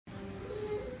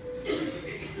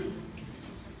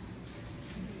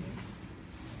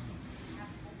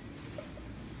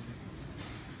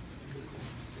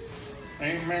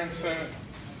Amen, sir.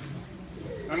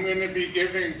 I'm going to be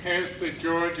giving Pastor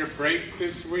George a break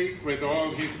this week with all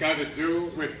he's got to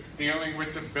do with dealing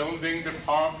with the building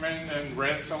department and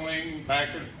wrestling back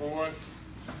and forth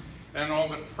and all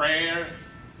the prayer.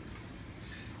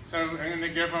 So I'm going to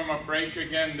give him a break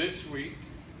again this week.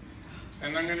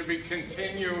 And I'm going to be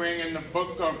continuing in the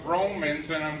book of Romans,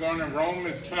 and I'm going to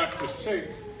Romans chapter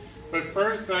 6. But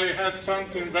first I had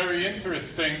something very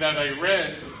interesting that I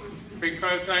read,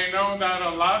 because I know that a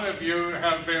lot of you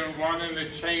have been wanting to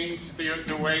change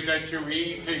the way that you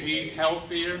eat, to eat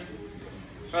healthier.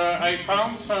 So I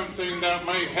found something that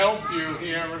might help you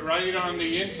here right on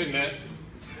the internet.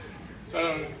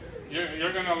 So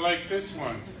you're going to like this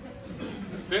one.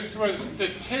 This was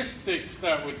statistics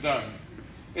that were done.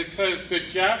 It says the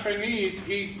Japanese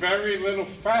eat very little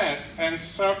fat and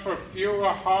suffer fewer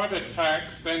heart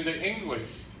attacks than the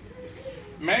English.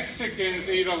 Mexicans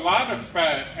eat a lot of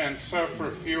fat and suffer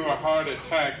fewer heart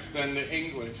attacks than the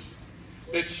English.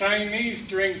 The Chinese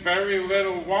drink very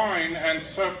little wine and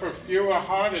suffer fewer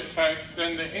heart attacks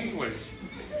than the English.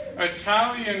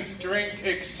 Italians drink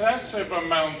excessive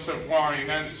amounts of wine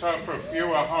and suffer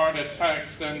fewer heart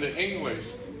attacks than the English.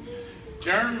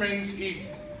 Germans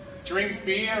drink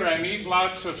beer and eat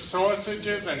lots of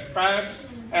sausages and fats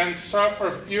and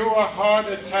suffer fewer heart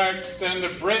attacks than the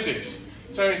British.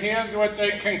 So here's what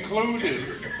they concluded.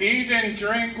 Eat and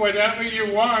drink whatever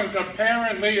you want.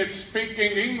 Apparently it's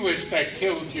speaking English that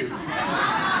kills you.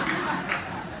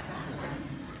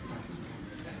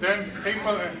 Then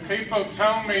people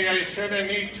tell me I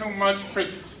shouldn't eat too much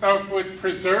stuff with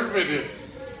preservatives.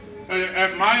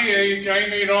 At my age, I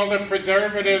need all the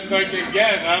preservatives I can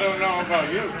get. I don't know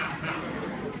about you.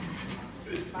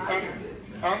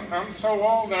 I'm so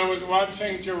old, I was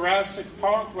watching Jurassic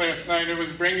Park last night. It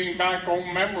was bringing back old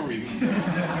memories. So,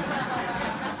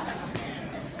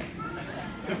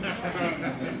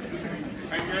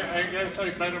 I guess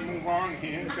I better move on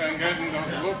here. I'm getting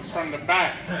those looks from the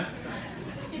back.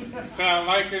 So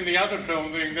like in the other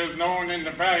building, there's no one in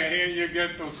the back. Here you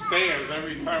get those stares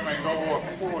every time I go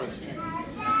off course.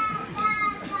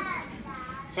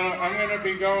 So I'm going to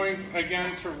be going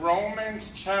again to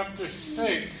Romans chapter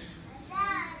 6.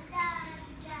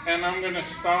 And I'm going to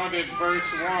start at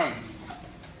verse 1.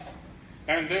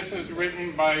 And this is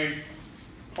written by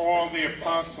Paul the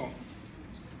Apostle.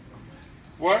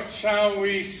 What shall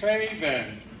we say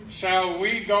then? Shall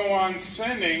we go on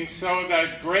sinning so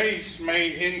that grace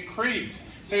may increase?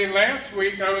 See, last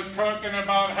week I was talking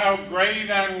about how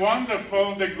great and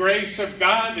wonderful the grace of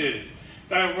God is.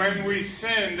 That when we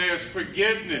sin, there's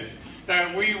forgiveness.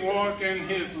 That we walk in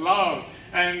His love.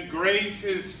 And grace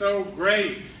is so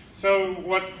great. So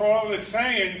what Paul is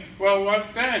saying, well,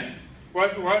 what then?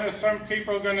 What are some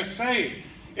people going to say?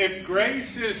 If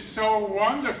grace is so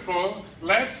wonderful,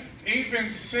 let's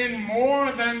even sin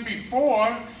more than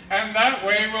before, and that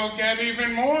way we'll get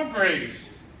even more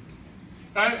grace.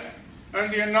 And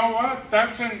you know what?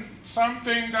 That's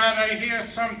something that I hear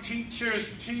some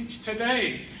teachers teach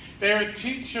today. There are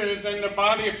teachers in the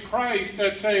body of Christ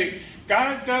that say,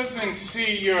 God doesn't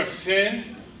see your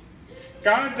sin.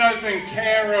 God doesn't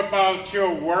care about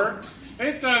your works.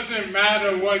 It doesn't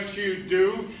matter what you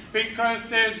do, because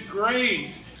there's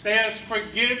grace, there's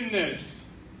forgiveness.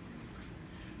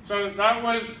 So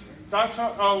that's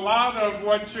a lot of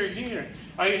what you hear.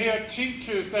 I hear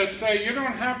teachers that say you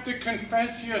don't have to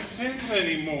confess your sins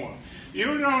anymore.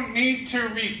 You don't need to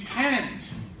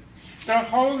repent. The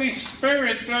Holy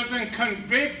Spirit doesn't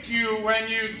convict you when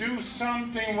you do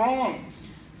something wrong.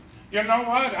 You know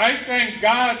what? I thank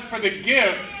God for the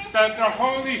gift that the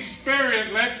Holy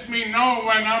Spirit lets me know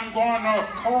when I'm going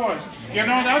off course. You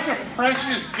know, that's a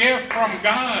precious gift from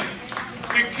God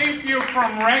to keep you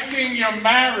from wrecking your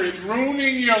marriage,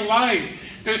 ruining your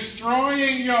life,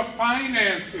 destroying your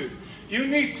finances. You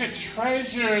need to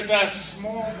treasure that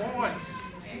small boy.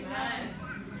 Amen.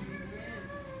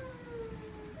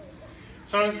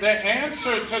 So the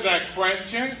answer to that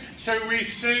question, should we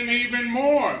sin even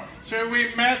more? Should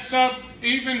we mess up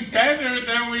even better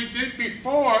than we did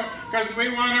before because we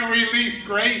want to release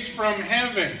grace from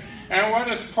heaven? And what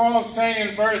does Paul say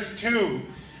in verse 2?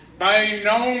 By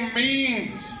no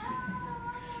means.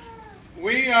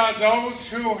 We are those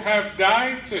who have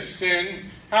died to sin.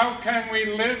 How can we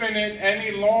live in it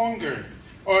any longer?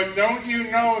 Or don't you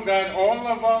know that all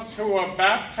of us who are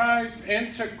baptized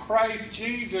into Christ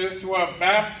Jesus were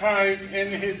baptized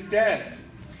in His death?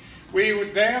 We were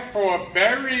therefore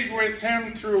buried with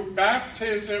Him through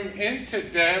baptism into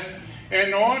death,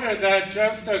 in order that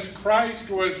just as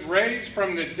Christ was raised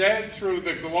from the dead through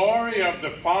the glory of the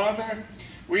Father,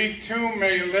 we too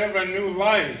may live a new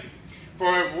life.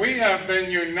 For if we have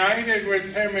been united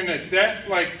with him in a death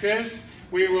like this,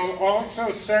 we will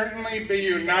also certainly be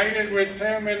united with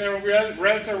him in a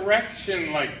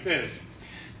resurrection like this.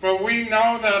 For we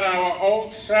know that our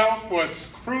old self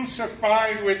was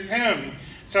crucified with him,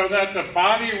 so that the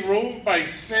body ruled by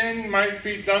sin might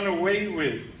be done away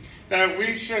with, that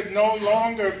we should no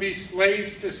longer be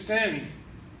slaves to sin.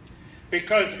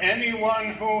 Because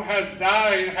anyone who has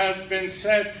died has been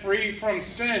set free from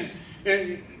sin.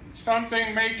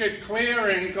 Something make it clear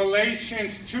in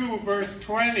Galatians 2, verse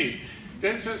 20.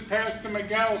 This is Pastor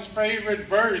Miguel's favorite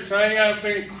verse. I have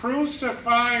been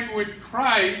crucified with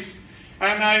Christ,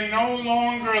 and I no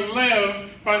longer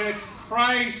live, but it's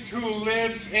Christ who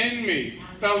lives in me.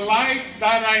 The life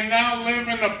that I now live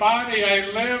in the body, I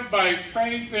live by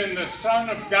faith in the Son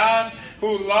of God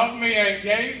who loved me and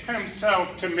gave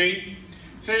himself to me.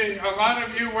 See, a lot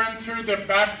of you went through the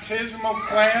baptismal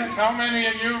class. How many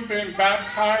of you have been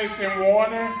baptized in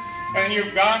water and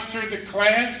you've gone through the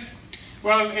class?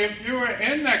 Well, if you were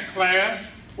in that class,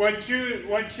 what you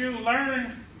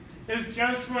learn is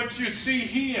just what you see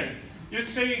here. You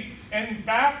see, in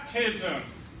baptism,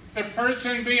 the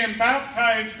person being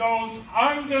baptized goes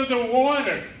under the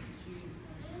water.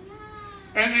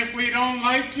 And if we don't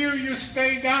like you, you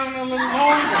stay down a little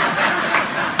longer.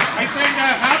 I think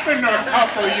that happened to a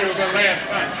couple of you the last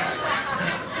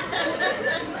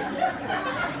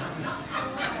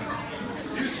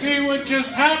time. You see what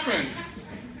just happened?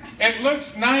 It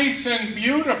looks nice and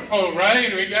beautiful,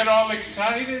 right? We get all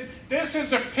excited. This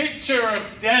is a picture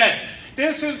of death.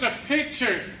 This is a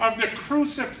picture of the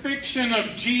crucifixion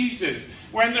of Jesus.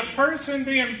 When the person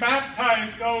being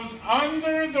baptized goes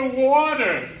under the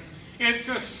water, it's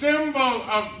a symbol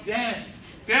of death.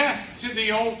 Death to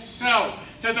the old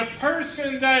self, to the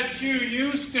person that you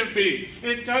used to be.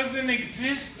 It doesn't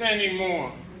exist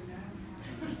anymore.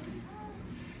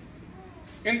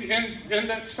 In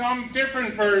some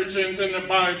different versions in the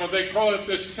Bible, they call it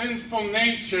the sinful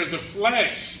nature, the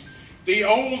flesh, the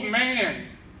old man.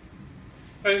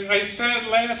 I said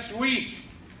last week,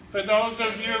 for those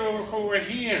of you who were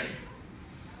here,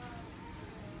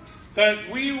 that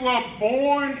we were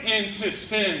born into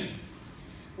sin.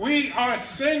 We are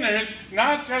sinners,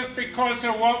 not just because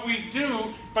of what we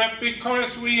do, but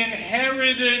because we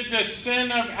inherited the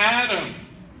sin of Adam.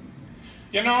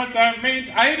 You know what that means?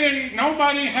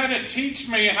 Nobody had to teach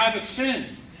me how to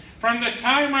sin. From the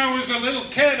time I was a little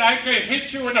kid, I could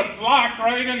hit you with a block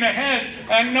right in the head,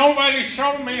 and nobody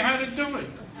showed me how to do it.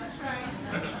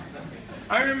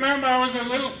 I remember I was a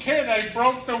little kid. I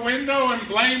broke the window and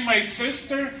blamed my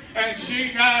sister, and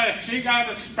she got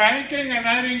a spanking, and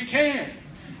I didn't care.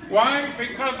 Why?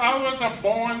 Because I was a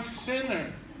born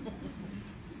sinner.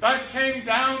 That came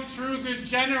down through the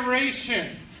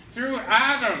generation, through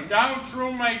Adam, down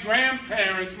through my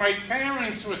grandparents. My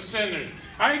parents were sinners.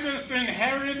 I just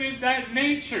inherited that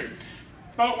nature.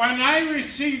 But when I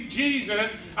received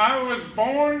Jesus, I was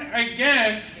born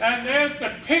again, and there's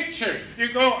the picture.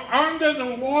 You go under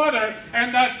the water,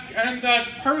 and that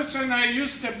person I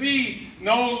used to be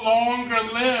no longer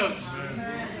lives.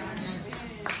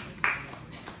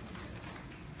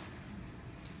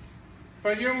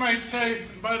 But you might say,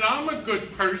 but I'm a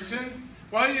good person.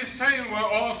 Well, you're saying we're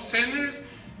all sinners?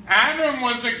 Adam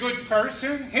was a good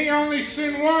person. He only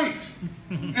sinned once.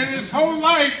 In his whole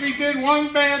life, he did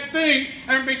one bad thing,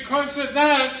 and because of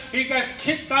that, he got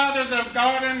kicked out of the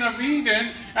Garden of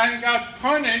Eden and got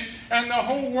punished, and the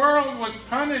whole world was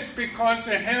punished because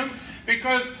of him.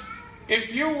 Because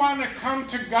if you want to come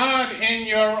to God in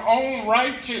your own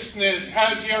righteousness,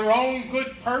 as your own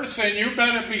good person, you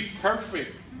better be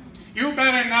perfect. You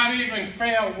better not even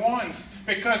fail once,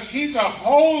 because he's a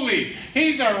holy,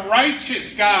 he's a righteous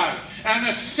God, and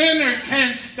a sinner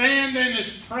can't stand in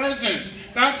his presence.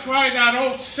 That's why that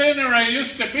old sinner I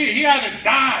used to be, he had to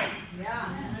die. Yeah.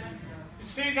 You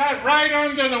see that? Right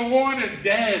under the water,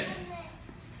 dead.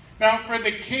 Now for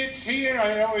the kids here,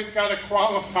 I always got to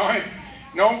qualify.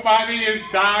 Nobody is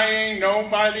dying.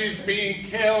 Nobody's being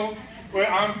killed.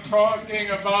 I'm talking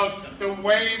about the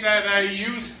way that I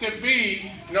used to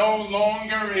be no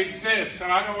longer exists. So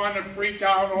I don't want to freak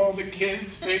out all the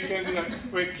kids thinking that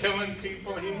we're killing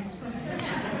people here.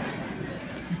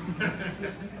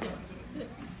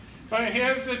 But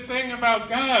here's the thing about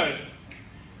God.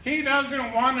 He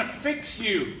doesn't want to fix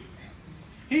you.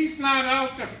 He's not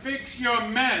out to fix your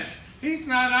mess. He's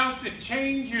not out to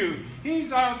change you.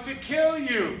 He's out to kill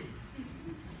you.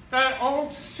 That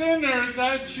old sinner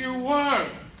that you were.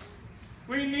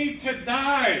 We need to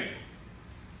die.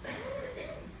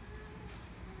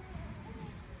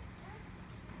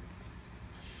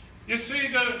 You see,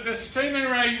 the sinner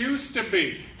I used to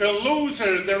be, the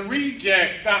loser, the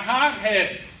reject, the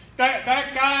hothead, that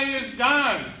guy is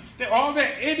gone. All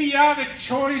the idiotic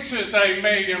choices I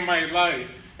made in my life.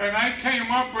 And I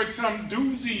came up with some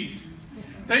doozies.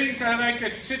 Things that I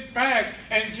could sit back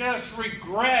and just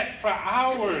regret for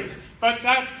hours. But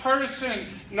that person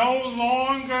no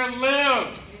longer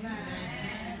lives.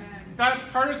 That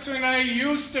person I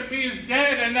used to be is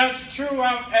dead. And that's true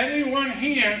of anyone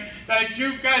here, that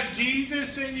you've got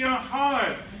Jesus in your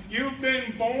heart. You've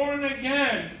been born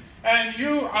again. And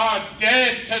you are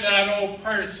dead to that old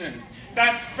person.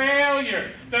 That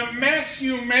failure, the mess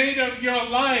you made of your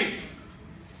life.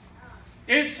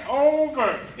 It's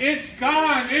over. It's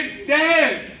gone. It's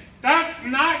dead. That's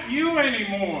not you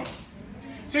anymore.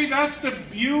 See, that's the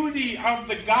beauty of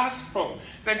the gospel.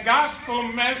 The gospel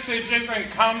message isn't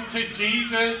come to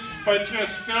Jesus, but you're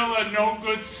still a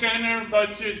no-good sinner,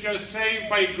 but you're just saved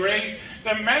by grace.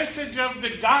 The message of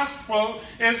the gospel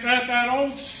is that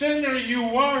old sinner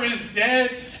you were is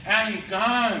dead and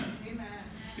gone. Amen.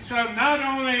 So not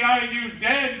only are you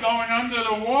dead going under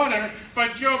the water,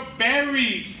 but you're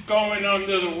buried going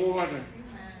under the water.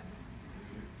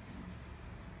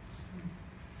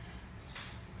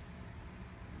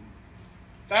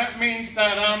 That means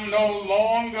that I'm no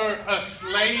longer a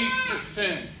slave to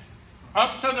sin.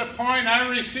 Up to the point I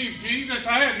received Jesus,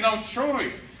 I had no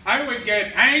choice. I would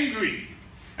get angry.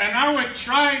 And I would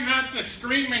try not to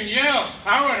scream and yell.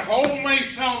 I would hold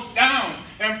myself down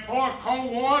and pour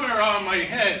cold water on my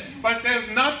head. But there's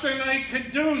nothing I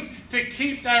could do to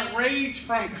keep that rage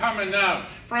from coming out,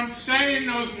 from saying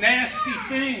those nasty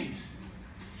things.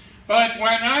 But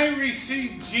when I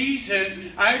received Jesus,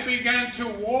 I began to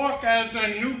walk as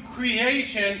a new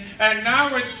creation, and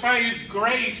now it's by His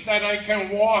grace that I can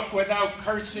walk without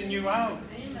cursing you out.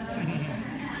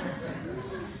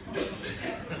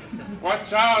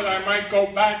 Watch out, I might go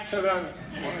back to the...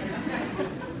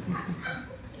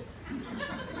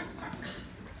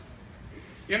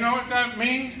 You know what that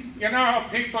means? You know how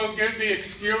people give the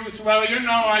excuse, well, you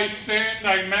know, I sinned,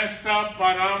 I messed up,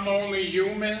 but I'm only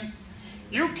human.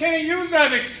 You can't use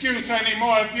that excuse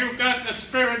anymore if you've got the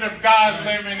Spirit of God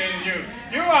living in you.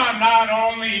 You are not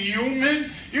only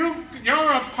human,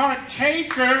 you're a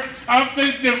partaker of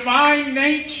the divine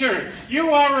nature. You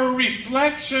are a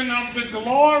reflection of the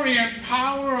glory and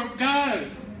power of God.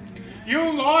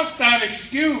 You lost that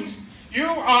excuse. You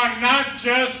are not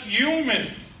just human.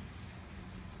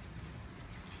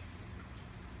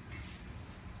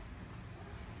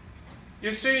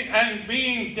 You see, and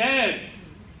being dead,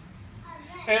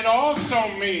 it also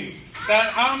means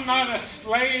that I'm not a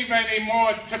slave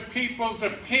anymore to people's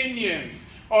opinions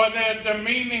or their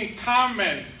demeaning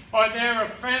comments or their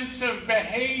offensive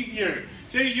behavior.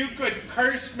 See, you could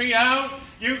curse me out.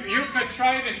 You could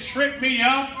try to trip me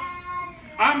up.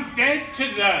 I'm dead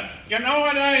to that. You know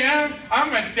what I am?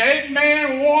 I'm a dead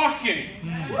man walking.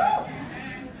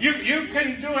 You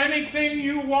can do anything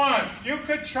you want. You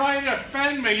could try to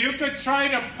offend me. You could try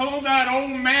to pull that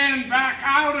old man back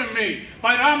out of me.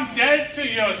 But I'm dead to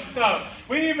your stuff.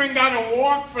 We even got to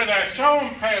walk for that. Show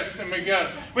them, Pastor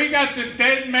Miguel. We got the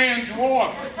dead man's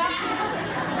walk.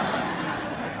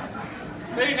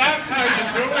 See, that's how you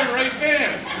do it right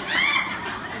there.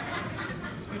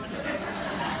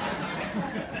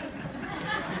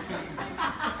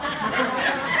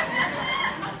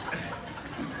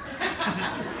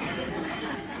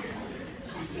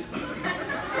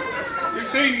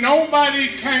 See, nobody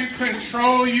can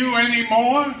control you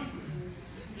anymore.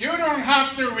 You don't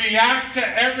have to react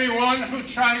to everyone who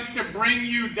tries to bring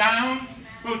you down,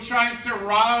 who tries to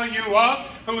rile you up,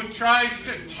 who tries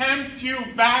to tempt you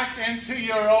back into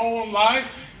your old life.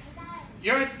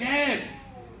 You're dead.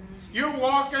 You're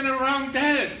walking around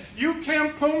dead. You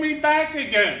can't pull me back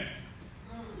again.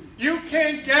 You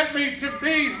can't get me to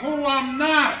be who I'm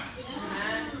not.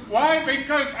 Why?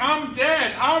 Because I'm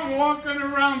dead. I'm walking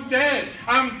around dead.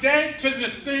 I'm dead to the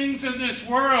things of this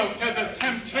world, to the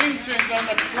temptations and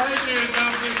the pleasures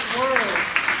of this world.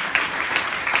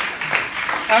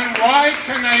 And why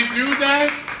can I do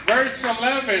that? Verse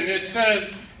 11, it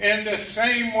says, in the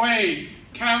same way,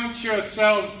 count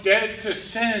yourselves dead to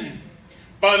sin,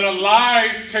 but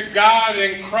alive to God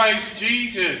in Christ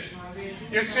Jesus.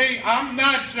 You see, I'm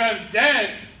not just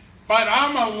dead, but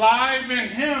I'm alive in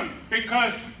Him,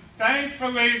 because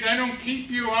thankfully, they don't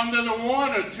keep you under the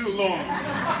water too long.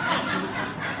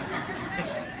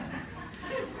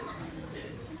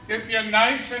 If you're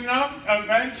nice enough,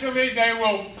 eventually they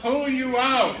will pull you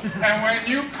out. And when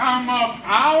you come up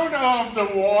out of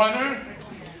the water,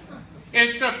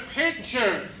 it's a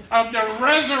picture of the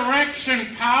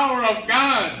resurrection power of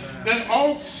God. The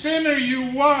old sinner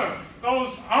you were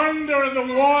goes under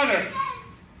the water.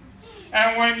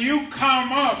 And when you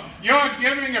come up, you're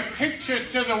giving a picture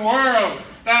to the world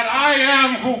that I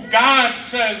am who God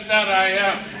says that I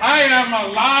am. I am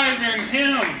alive in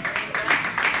Him.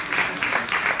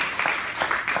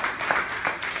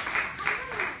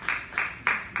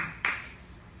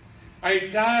 I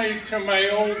died to my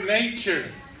old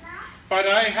nature, but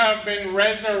I have been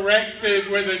resurrected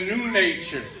with a new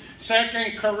nature.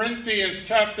 2 Corinthians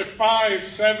chapter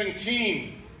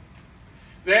 5:17.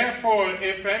 Therefore,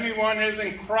 if anyone is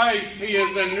in Christ, he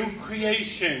is a new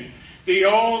creation. The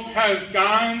old has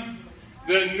gone,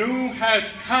 the new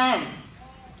has come.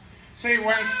 See,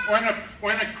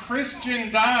 when a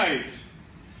Christian dies,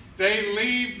 they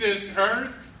leave this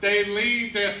earth,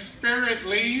 their spirit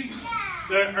leaves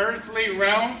the earthly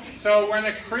realm. So when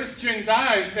a Christian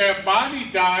dies, their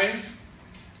body dies,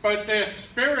 but their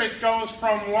spirit goes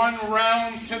from one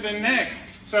realm to the next.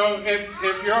 So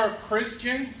if you're a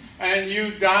Christian and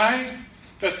you die,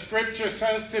 the scripture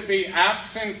says to be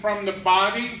absent from the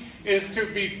body is to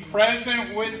be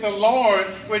present with the Lord,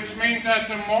 which means at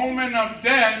the moment of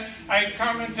death, I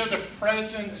come into the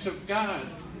presence of God.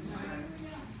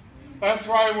 That's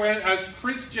why as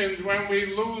Christians, when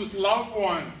we lose loved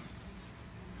ones,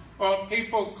 or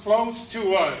people close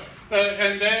to us,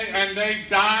 and they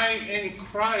die in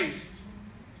Christ,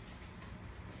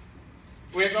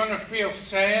 we're going to feel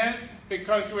sad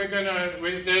because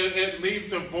it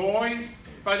leaves a void.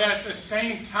 But at the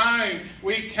same time,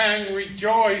 we can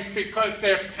rejoice because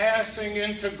they're passing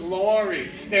into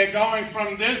glory. They're going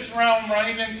from this realm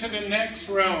right into the next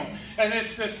realm. And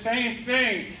it's the same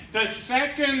thing. The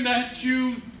second that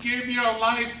you give your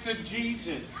life to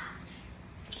Jesus,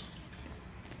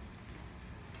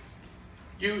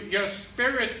 your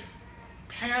spirit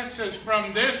passes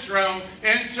from this realm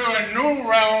into a new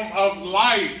realm of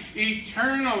life,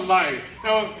 eternal life,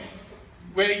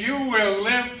 where you will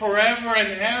live forever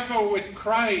and ever with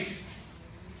Christ.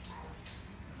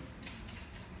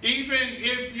 Even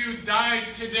if you died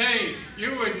today,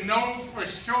 you would know for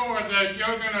sure that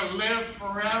you're going to live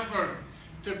forever,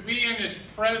 to be in His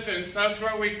presence. That's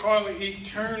what we call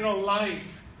eternal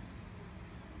life.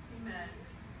 Amen.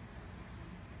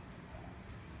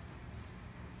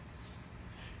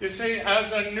 You see,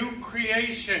 as a new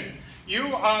creation,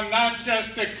 you are not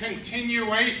just a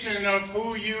continuation of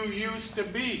who you used to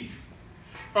be.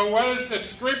 But what does the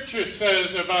Scripture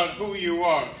says about who you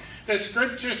are? The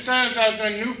Scripture says as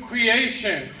a new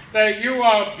creation that you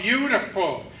are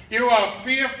beautiful. You are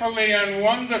fearfully and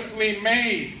wonderfully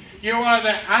made. You are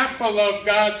the apple of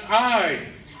God's eye.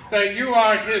 That you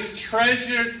are His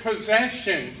treasured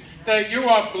possession. That you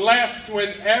are blessed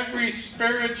with every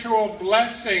spiritual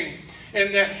blessing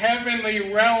in the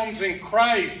heavenly realms in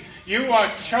Christ. You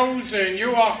are chosen.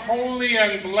 You are holy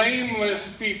and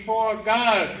blameless before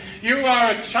God. You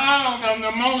are a child of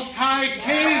the Most High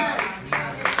King.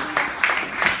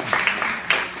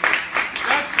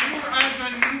 That's you as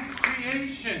a new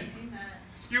creation.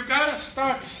 You got to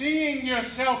start seeing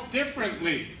yourself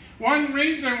differently. One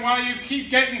reason why you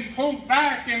keep getting pulled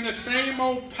back in the same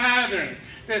old patterns,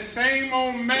 the same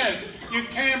old mess, you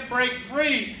can't break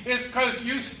free, is because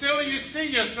you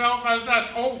see yourself as that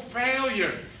old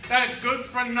failure. That good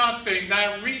for nothing,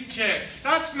 that reject.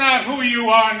 That's not who you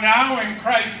are now in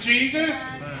Christ Jesus.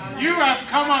 You have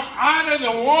come up out of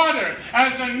the water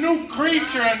as a new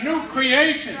creature, a new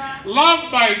creation,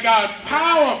 loved by God,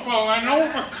 powerful and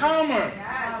overcomer.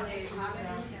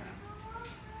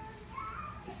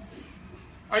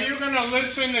 Are you going to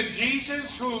listen to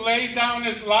Jesus who laid down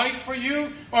His life for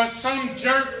you, or some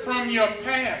jerk from your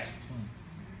past?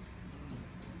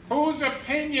 Whose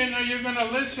opinion are you going to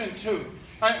listen to?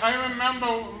 I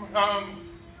remember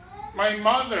my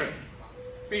mother,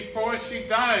 before she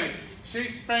died, she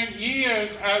spent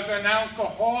years as an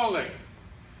alcoholic.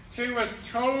 She was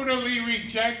totally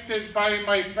rejected by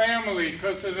my family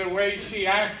because of the way she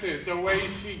acted, the way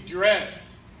she dressed.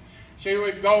 She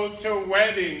would go to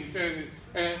weddings and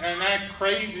act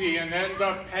crazy and end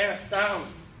up passed out.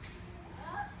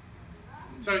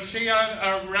 So she had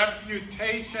a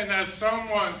reputation as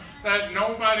someone that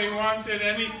nobody wanted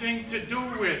anything to do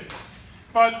with.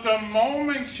 But the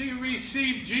moment she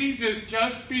received Jesus,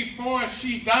 just before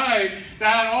she died,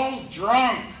 that old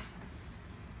drunk,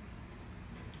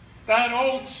 that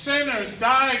old sinner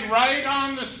died right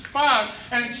on the spot,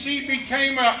 and she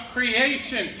became a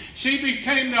creation. She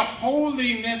became the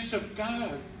holiness of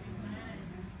God.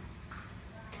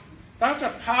 That's a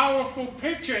powerful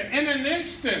picture in an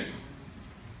instant.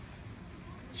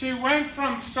 She went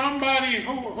from somebody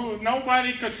who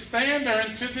nobody could stand her,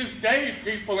 and to this day,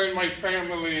 people in my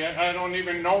family, I don't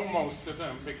even know most of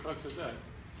them because of that.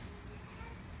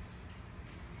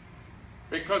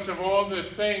 Because of all the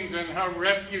things and her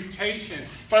reputation.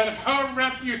 But her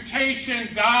reputation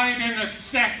died in a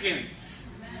second.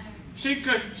 She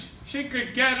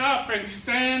could get up and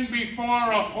stand before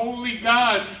a holy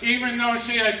God, even though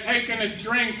she had taken a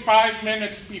drink 5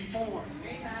 minutes before.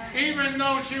 Even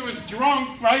though she was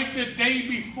drunk right the day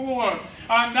before.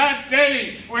 On that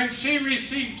day, when she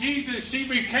received Jesus, she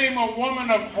became a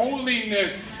woman of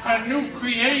holiness, a new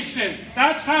creation.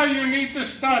 That's how you need to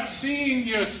start seeing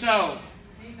yourself.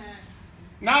 Amen.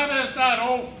 Not as that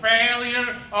old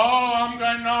failure. Oh, I'm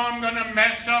going to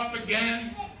mess up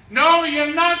again. No,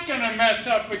 you're not going to mess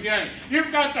up again.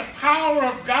 You've got the power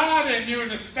of God in you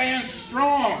to stand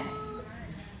strong.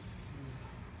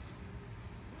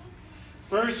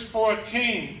 Verse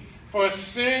 14, for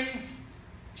sin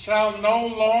shall no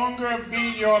longer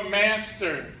be your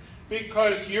master,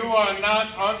 because you are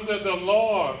not under the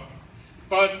law,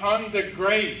 but under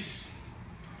grace.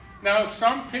 Now,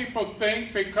 some people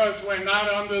think because we're not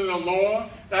under the law,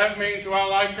 that means,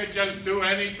 well, I could just do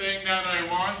anything that I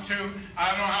want to. I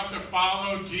don't have to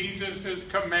follow Jesus'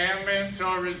 commandments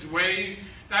or his ways.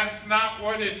 That's not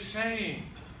what it's saying.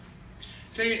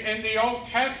 See, in the Old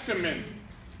Testament,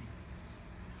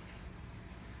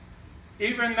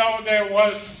 even though there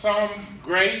was some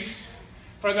grace,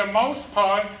 for the most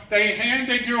part, they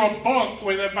handed you a book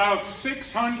with about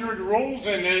 600 rules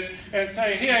in it and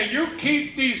say, here, you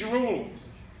keep these rules.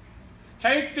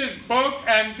 Take this book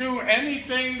and do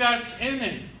anything that's in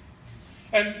it.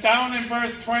 And down in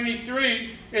verse 23,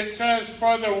 it says,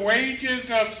 for the wages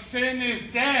of sin is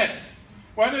death.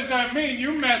 What does that mean?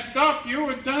 You messed up, you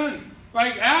were done.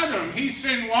 Like Adam, he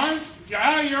sinned once, you're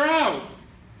out.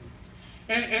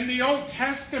 In the Old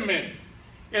Testament,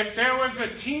 if there was a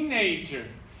teenager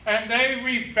and they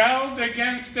rebelled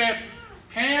against their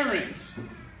parents,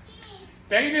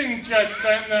 they didn't just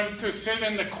send them to sit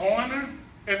in the corner.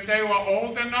 If they were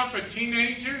old enough, a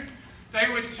teenager, they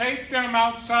would take them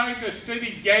outside the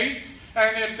city gates,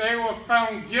 and if they were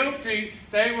found guilty,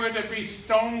 they were to be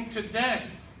stoned to death.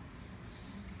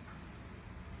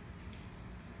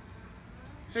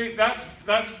 See, that's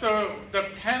the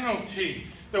penalty.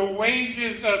 The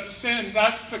wages of sin,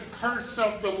 that's the curse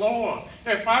of the law.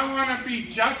 If I want to be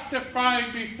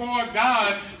justified before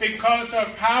God because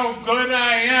of how good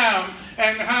I am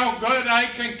and how good I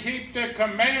can keep the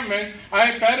commandments,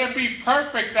 I better be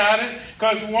perfect at it,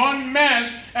 because one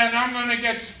mess and I'm going to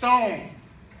get stoned.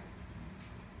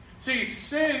 See,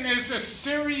 sin is a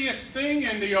serious thing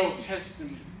in the Old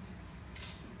Testament.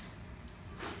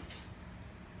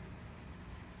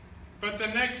 But the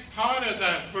next part of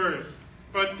that verse,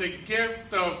 but the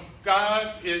gift of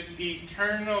God is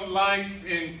eternal life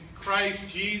in Christ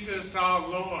Jesus our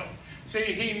Lord. See,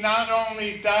 he not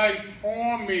only died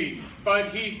for me, but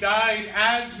he died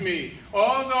as me.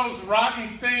 All those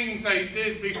rotten things I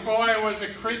did before I was a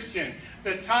Christian,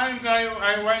 the times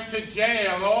I went to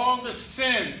jail, all the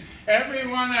sins,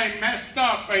 everyone I messed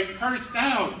up, I cursed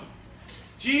out.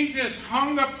 Jesus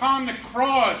hung upon the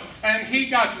cross and he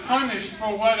got punished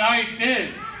for what I did.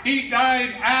 He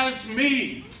died as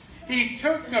me. He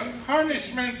took the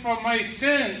punishment for my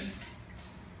sin.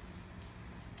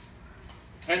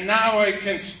 And now I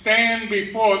can stand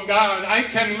before God. I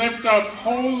can lift up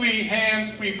holy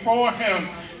hands before him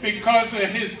because of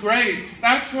his grace.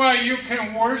 That's why you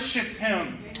can worship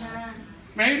him.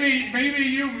 Maybe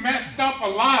you messed up a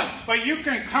lot, but you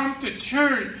can come to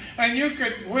church and you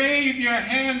could wave your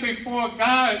hand before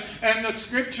God, and the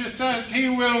scripture says he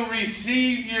will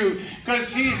receive you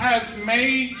because he has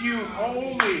made you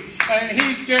holy and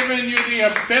he's given you the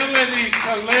ability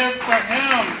to live for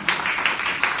him.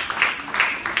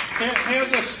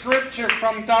 Here's a scripture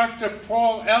from Dr.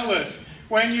 Paul Ellis.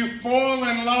 When you fall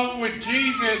in love with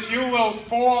Jesus, you will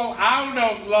fall out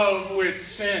of love with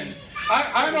sin.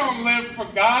 I don't live for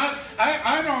God.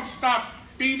 I don't stop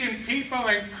beating people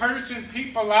and cursing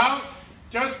people out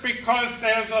just because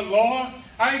there's a law.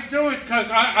 I do it because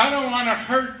I don't want to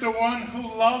hurt the one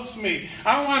who loves me.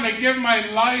 I want to give my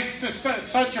life to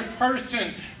such a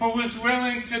person who is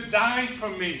willing to die for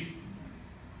me.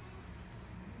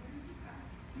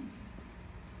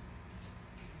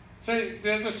 See,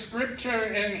 there's a scripture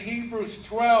in Hebrews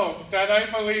 12 that I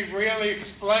believe really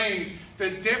explains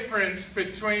the difference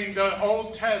between the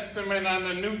Old Testament and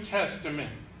the New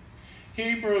Testament.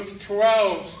 Hebrews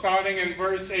 12, starting in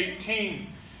verse 18.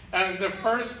 And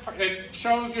it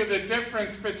shows you the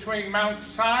difference between Mount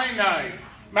Sinai,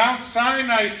 Mount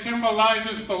Sinai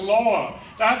symbolizes the law.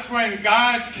 That's when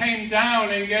God came down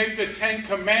and gave the Ten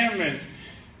Commandments.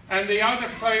 And the other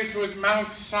place was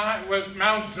Mount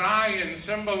Zion,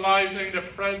 symbolizing the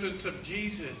presence of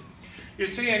Jesus. You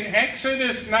see, in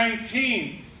Exodus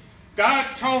 19,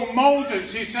 God told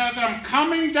Moses, he says, I'm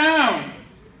coming down,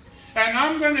 and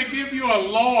I'm going to give you a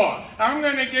law. I'm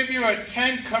going to give you a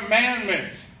 10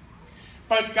 Commandments.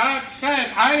 But God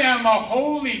said, I am a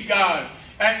holy God.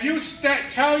 And you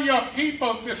tell your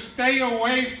people to stay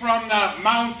away from that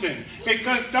mountain.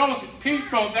 Because those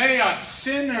people, they are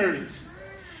sinners.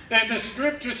 And the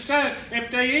scripture said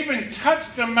if they even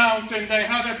touched the mountain, they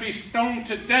had to be stoned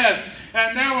to death.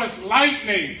 And there was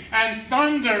lightning and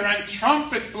thunder and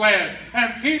trumpet blast.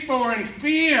 And people were in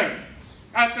fear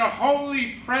at the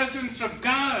holy presence of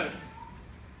God.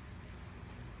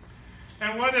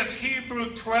 And what is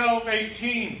Hebrews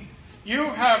 12:18? You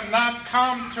have not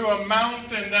come to a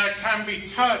mountain that can be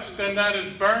touched and that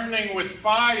is burning with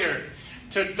fire,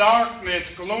 to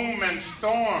darkness, gloom, and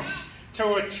storm,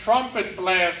 to a trumpet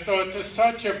blast, or to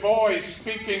such a voice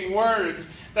speaking words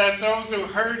that those who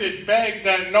heard it begged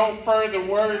that no further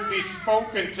word be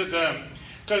spoken to them,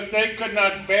 because they could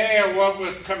not bear what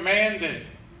was commanded.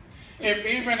 If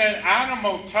even an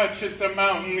animal touches the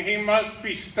mountain, he must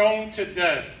be stoned to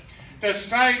death. The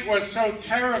sight was so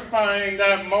terrifying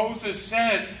that Moses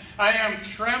said, I am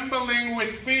trembling with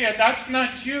fear. That's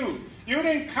not you. You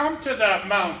didn't come to that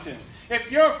mountain.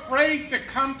 If you're afraid to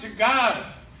come to God,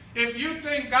 if you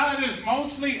think God is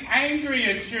mostly angry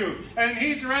at you and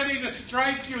he's ready to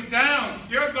strike you down,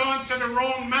 you're going to the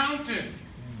wrong mountain.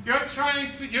 You're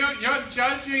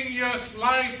judging your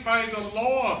life by the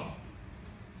law.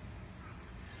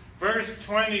 Verse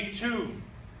 22.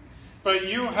 But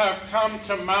you have come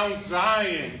to Mount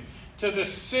Zion, to the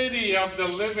city of the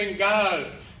living God,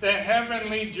 the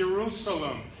heavenly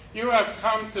Jerusalem. You have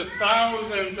come to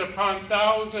thousands upon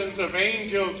thousands of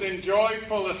angels in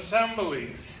joyful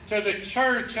assembly, to the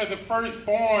church of the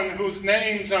firstborn whose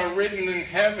names are written in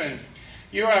heaven.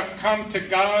 You have come to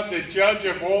God, the judge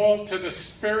of all, to the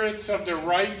spirits of the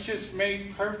righteous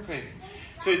made perfect,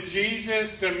 to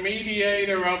Jesus, the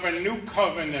mediator of a new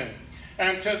covenant,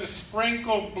 and to the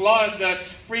sprinkled blood that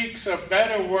speaks a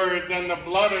better word than the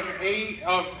blood of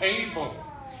Abel.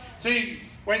 See,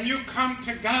 when you come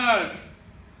to God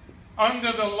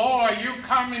under the law, you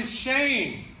come in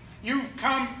shame. You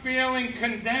come feeling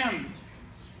condemned.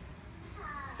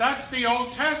 That's the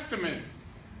Old Testament.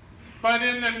 But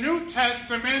in the New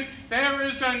Testament, there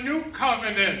is a new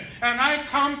covenant. And I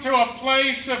come to a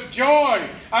place of joy.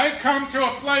 I come to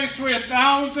a place where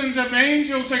thousands of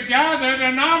angels are gathered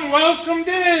and I'm welcomed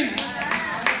in.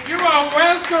 You are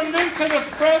welcomed into the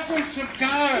presence of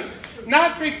God.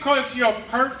 Not because you're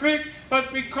perfect,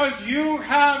 but because you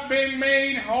have been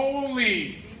made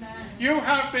holy. You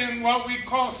have been what we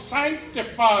call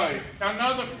sanctified,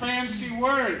 another fancy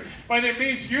word. But it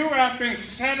means you have been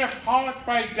set apart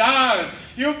by God.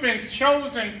 You've been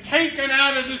chosen, taken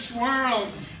out of this world,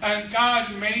 and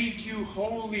God made you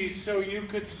holy so you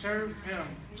could serve Him.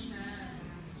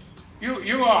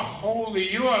 You are holy.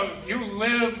 You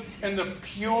live in the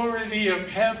purity of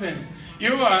heaven.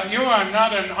 You are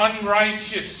not an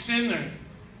unrighteous sinner.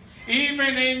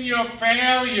 Even in your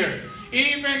failure,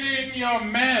 even in your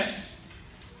mess,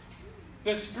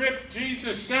 the script,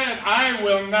 Jesus said, I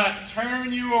will not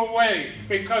turn you away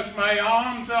because my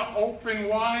arms are open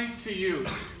wide to you.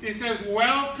 He says,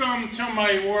 welcome to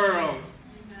my world.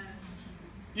 Amen.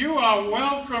 You are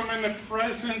welcome in the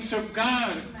presence of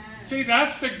God. Amen. See,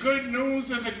 that's the good news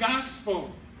of the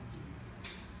gospel.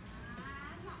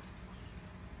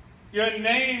 Your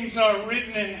names are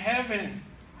written in heaven.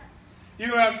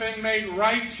 You have been made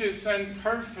righteous and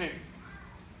perfect.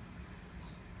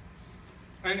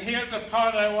 And here's the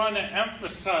part I want to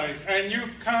emphasize. And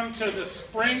you've come to the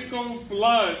sprinkled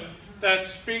blood that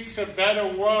speaks a better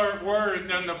word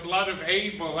than the blood of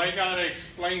Abel. I got to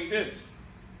explain this.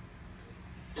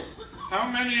 How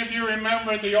many of you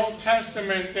remember the Old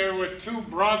Testament? There were two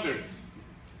brothers.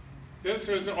 This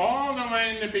was all the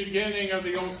way in the beginning of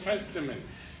the Old Testament.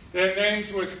 Their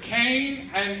names was Cain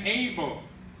and Abel.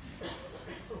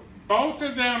 Both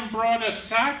of them brought a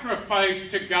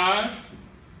sacrifice to God.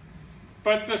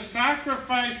 But the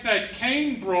sacrifice that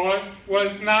Cain brought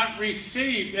was not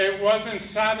received. It wasn't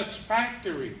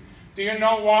satisfactory. Do you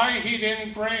know why Cain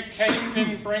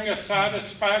didn't bring a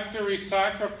satisfactory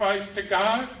sacrifice to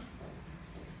God?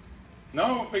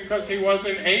 No, because he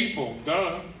wasn't able.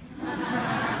 Duh.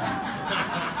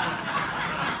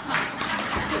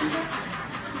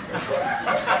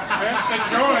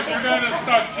 Pastor George, you got to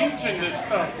start teaching this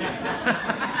stuff.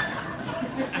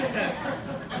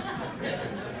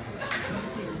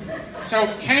 So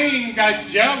Cain got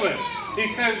jealous. He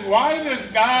says, why does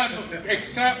God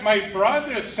accept my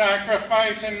brother's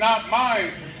sacrifice and not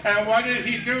mine? And what did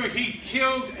he do? He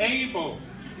killed Abel.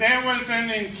 There was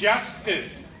an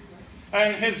injustice.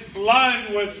 And his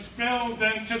blood was spilled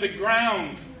into the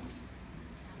ground.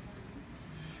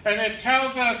 And it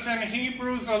tells us in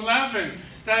Hebrews 11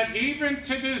 that even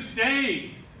to this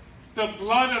day, the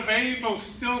blood of Abel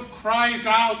still cries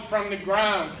out from the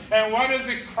ground. And what does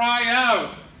it cry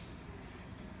out?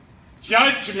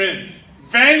 Judgment,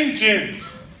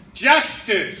 vengeance,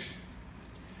 justice.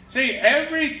 See,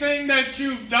 everything that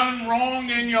you've done wrong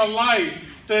in your life,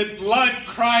 the blood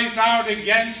cries out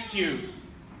against you.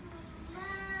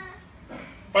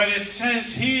 But it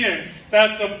says here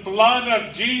that the blood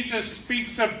of Jesus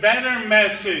speaks a better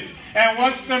message. And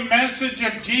what's the message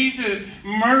of Jesus?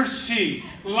 Mercy,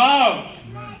 love.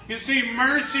 You see,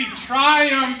 mercy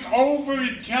triumphs over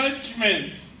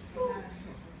judgment.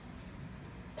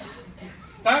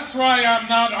 That's why I'm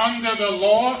not under the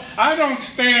law. I don't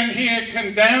stand here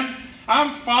condemned.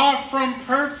 I'm far from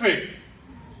perfect.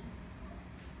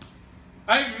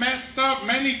 I've messed up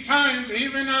many times,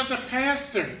 even as a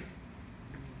pastor.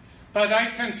 But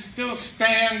I can still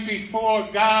stand before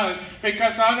God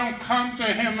because I don't come to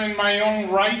Him in my own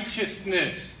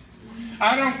righteousness.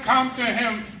 I don't come to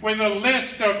Him with a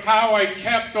list of how I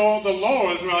kept all the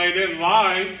laws. Well, I didn't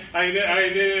lie. I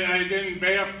didn't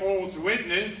bear false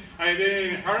witness. I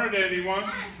didn't hurt anyone.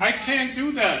 I can't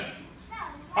do that.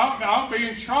 I'll be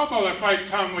in trouble if I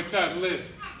come with that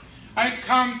list. I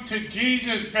come to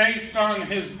Jesus based on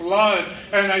His blood,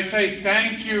 and I say,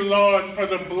 thank you, Lord, for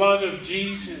the blood of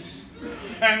Jesus.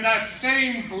 And that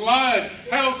same blood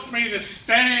helps me to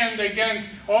stand against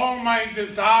all my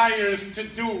desires to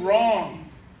do wrong.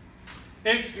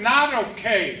 It's not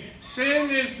okay. Sin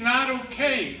is not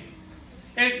okay.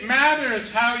 It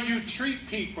matters how you treat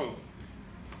people.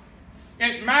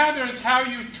 It matters how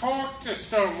you talk to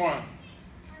someone.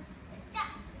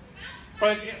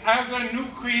 But as a new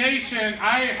creation,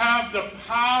 I have the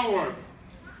power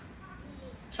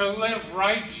to live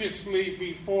righteously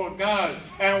before God.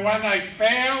 And when I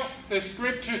fail, the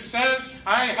scripture says,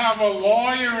 I have a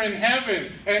lawyer in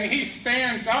heaven, and he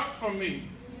stands up for me.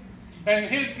 And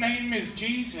his name is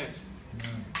Jesus.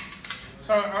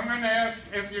 So I'm going to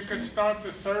ask if you could start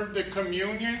to serve the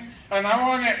communion. And I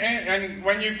want to, and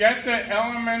when you get the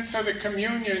elements of the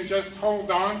communion, just hold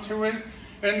on to it.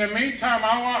 In the meantime,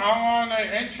 I want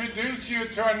to introduce you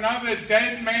to another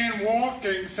dead man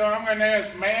walking, so I'm going to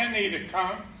ask Manny to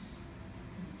come.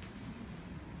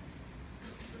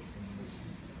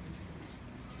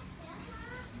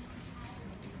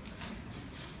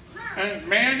 And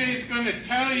Manny's going to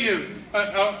tell you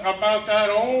about that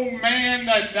old man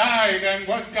that died and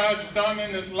what God's done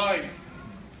in his life.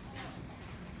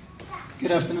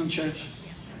 Good afternoon, church.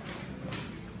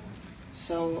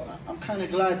 So I'm kind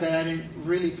of glad that I didn't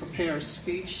really prepare a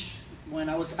speech. When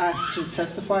I was asked to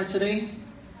testify today,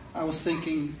 I was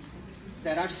thinking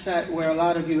that I've sat where a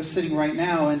lot of you are sitting right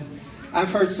now, and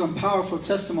I've heard some powerful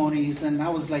testimonies, and I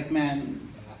was like, man,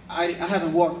 I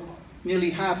haven't walked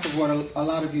nearly half of what a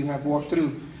lot of you have walked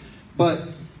through. But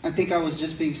I think I was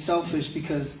just being selfish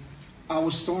because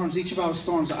our storms, each of our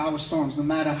storms are our storms, no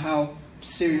matter how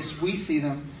serious we see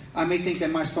them. I may think that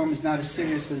my storm is not as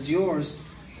serious as yours,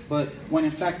 but when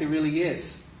in fact it really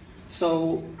is.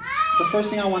 So the first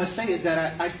thing I want to say is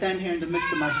that I stand here in the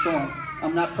midst of my storm.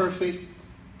 I'm not perfect,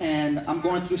 and I'm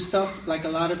going through stuff like a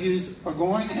lot of you are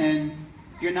going, and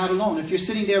you're not alone. If you're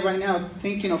sitting there right now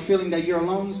thinking or feeling that you're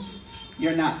alone,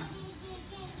 you're not.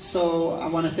 So I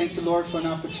want to thank the Lord for an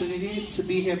opportunity to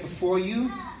be here before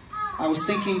you. I was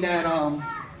thinking that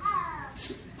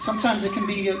sometimes it can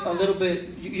be a little bit,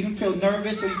 you can feel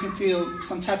nervous or you can feel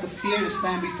some type of fear to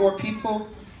stand before people.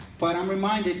 But I'm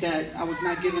reminded that I was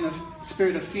not given a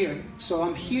spirit of fear. So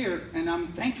I'm here and I'm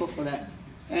thankful for that.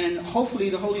 And hopefully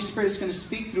the Holy Spirit is going to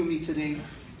speak through me today.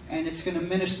 And it's going to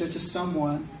minister to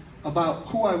someone about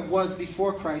who I was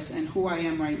before Christ and who I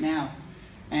am right now.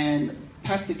 And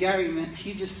Pastor Gary, man,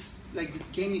 he just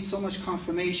gave me so much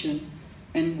confirmation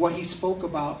in what he spoke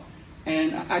about.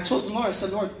 And I told the Lord, I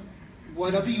said, Lord,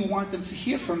 whatever you want them to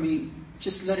hear from me,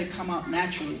 just let it come out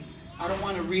naturally. I don't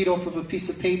want to read off of a piece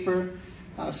of paper.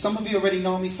 Some of you already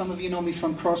know me. Some of you know me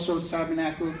from Crossroads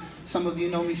Tabernacle. Some of you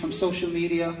know me from social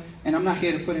media. And I'm not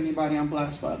here to put anybody on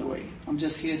blast, by the way. I'm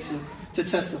just here to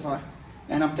testify.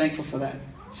 And I'm thankful for that.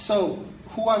 So,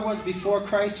 who I was before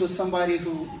Christ was somebody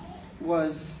who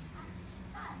was...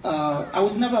 I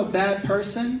was never a bad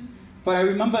person. But I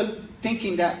remember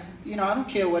thinking that, I don't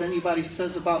care what anybody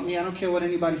says about me. I don't care what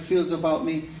anybody feels about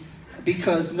me.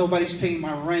 Because nobody's paying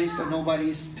my rent or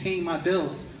nobody's paying my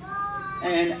bills.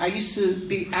 And I used to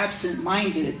be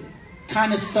absent-minded,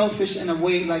 kind of selfish in a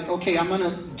way, like, okay, I'm going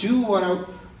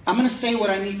to say what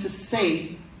I need to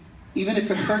say, even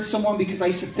if it hurts someone, because I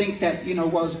used to think that,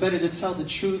 well, it's better to tell the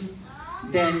truth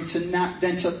than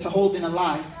to hold in a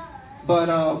lie. But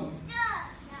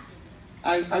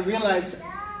I realized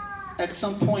at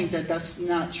some point that that's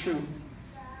not true.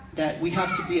 That we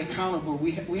have to be accountable.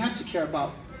 We have to care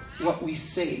about what we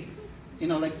say.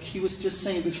 Like he was just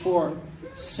saying before,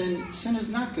 sin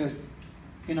is not good.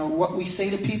 What we say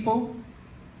to people,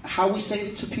 how we say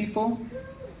it to people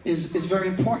is very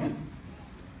important.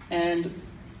 And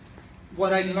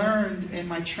what I learned in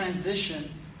my transition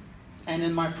and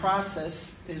in my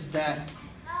process is that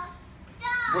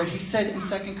what he said in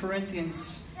 2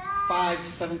 Corinthians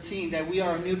 5:17, that we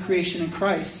are a new creation in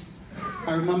Christ.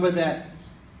 I remember that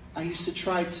I used to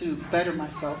try to better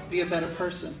myself, be a better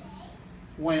person,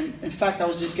 when in fact I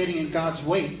was just getting in God's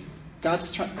way. God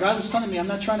was telling me, I'm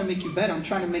not trying to make you better, I'm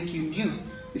trying to make you new.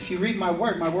 If you read my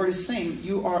word is saying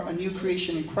you are a new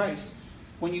creation in Christ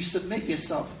when you submit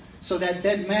yourself. So that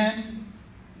dead man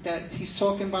that he's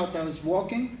talking about that was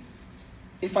walking,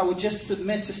 if I would just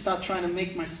submit to stop trying to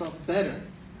make myself better,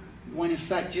 when in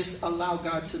fact just allow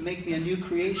God to make me a new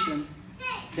creation,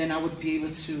 then I would be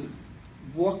able to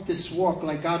walk this walk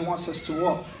like God wants us to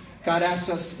walk. God asks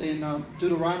us in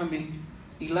Deuteronomy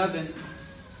 11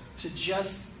 to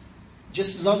just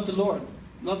love the Lord.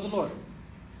 Love the Lord.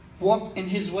 Walk in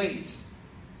His ways.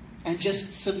 And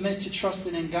just submit to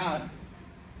trusting in God.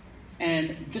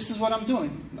 And this is what I'm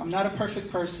doing. I'm not a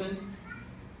perfect person.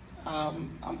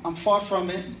 I'm far from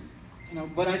it.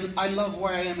 But I love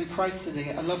where I am in Christ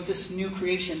today. I love this new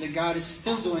creation that God is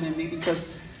still doing in me,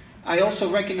 because I also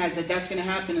recognize that that's going to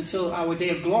happen until our day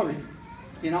of glory.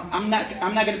 I'm not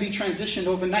going to be transitioned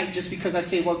overnight just because I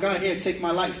say, well, God, here, take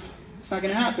my life. It's not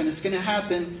going to happen. It's going to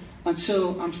happen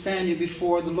until I'm standing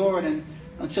before the Lord and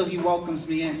until He welcomes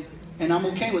me in. And I'm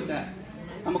okay with that.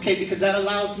 I'm okay because that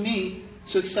allows me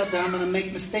to accept that I'm going to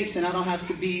make mistakes, and I don't have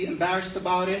to be embarrassed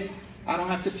about it. I don't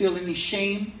have to feel any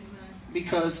shame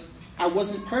because I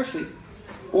wasn't perfect.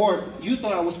 Or you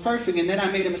thought I was perfect and then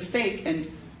I made a mistake,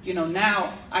 and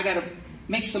now I got to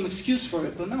make some excuse for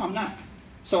it. But no, I'm not.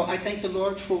 So I thank the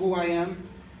Lord for who I am.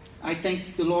 I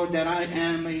thank the Lord that I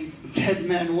am a dead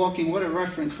man walking. What a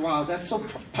reference. Wow, that's so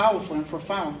powerful and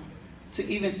profound to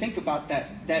even think about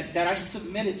that. That I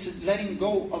submitted to letting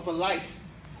go of a life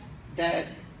that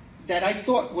I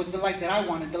thought was the life that I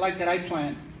wanted, the life that I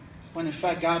planned. When in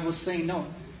fact God was saying, no,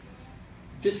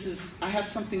 I have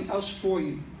something else for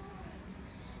you.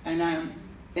 And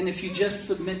if you just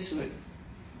submit to it,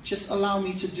 just allow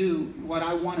me to do what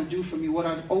I want to do from you, what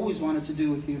I've always wanted to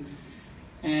do with you.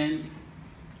 And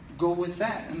go with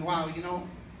that. And wow,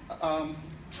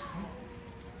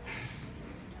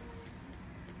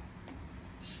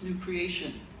 this new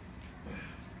creation.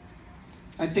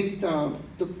 I think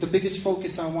the biggest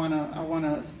focus I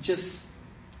wanna just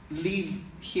leave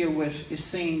here with is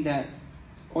saying that,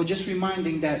 or just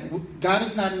reminding that God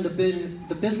is not in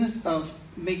the business of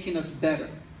making us better.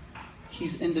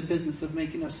 He's in the business of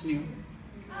making us new.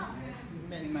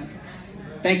 Amen.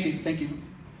 Thank you.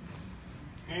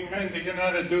 Amen. Do you know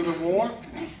how to do the walk?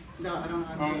 No, I don't know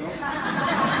how to do no?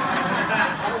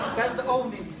 That's the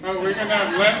old me. Oh, we're going to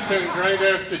have lessons right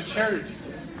after church.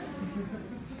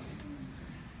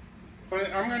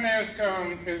 But I'm going to ask,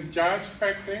 is Josh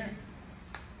back there?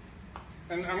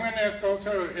 And I'm going to ask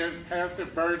also if Pastor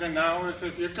Bird and Alice,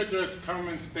 if you could just come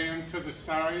and stand to the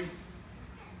side.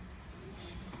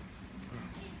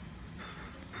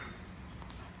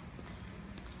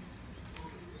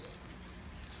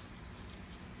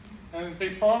 And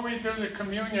before we do the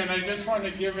communion, I just want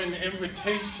to give an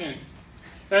invitation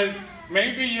that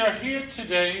maybe you're here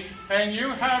today and you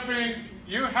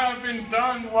haven't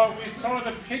done what we saw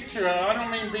the picture. I don't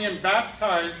mean being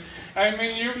baptized. I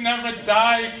mean you've never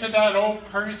died to that old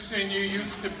person you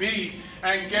used to be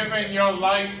and given your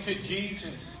life to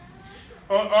Jesus.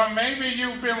 Or maybe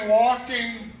you've been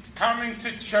walking, coming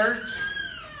to church,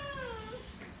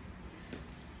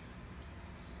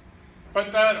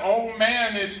 but that old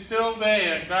man is still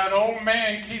there. That old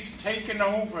man keeps taking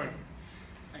over.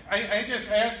 I just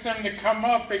asked them to come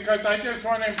up because I just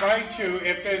want to invite you,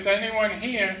 if there's anyone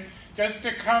here, just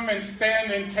to come and stand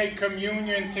and take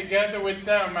communion together with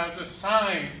them as a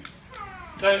sign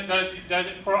of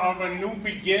a new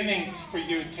beginning for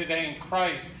you today in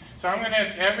Christ. So I'm going to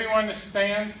ask everyone to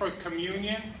stand for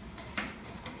communion.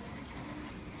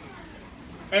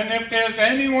 And if there's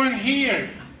anyone here,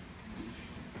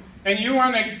 and you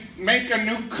want to make a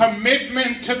new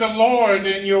commitment to the Lord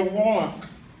in your walk,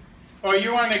 or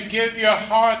you want to give your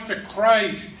heart to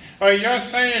Christ, Or you're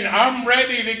saying, I'm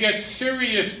ready to get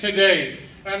serious today,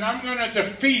 and I'm going to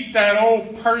defeat that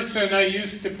old person I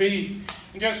used to be.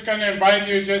 I'm just going to invite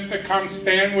you just to come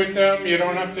stand with them. You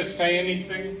don't have to say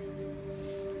anything.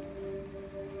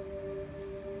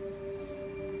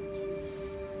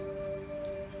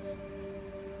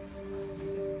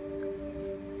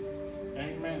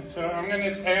 Amen. So I'm going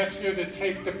to ask you to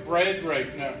take the bread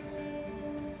right now.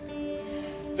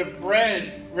 The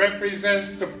bread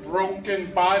represents the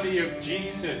broken body of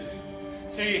Jesus.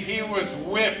 See, he was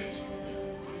whipped.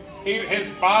 His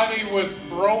body was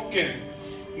broken.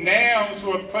 Nails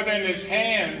were put in his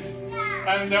hands.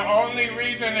 And the only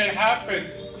reason it happened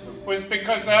was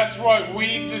because that's what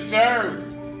we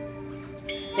deserved.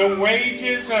 The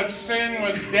wages of sin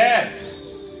was death.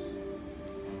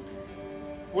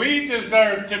 We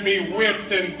deserve to be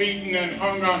whipped and beaten and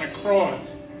hung on a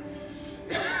cross.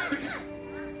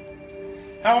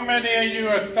 How many of you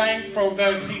are thankful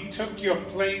that he took your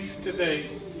place today?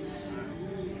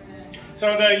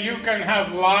 So that you can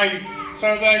have life,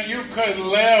 so that you could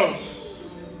live.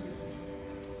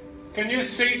 Can you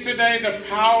see today the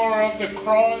power of the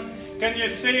cross? Can you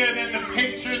see it in the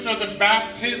pictures of the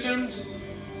baptisms?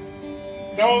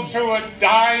 Those who are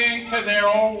dying to their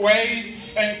old ways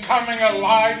and coming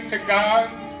alive to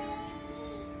God.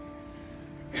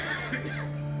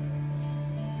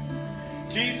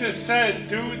 Jesus said,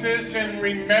 do this in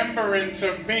remembrance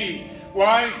of me.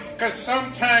 Why? Because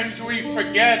sometimes we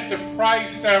forget the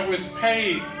price that was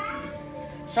paid.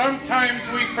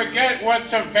 Sometimes we forget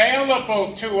what's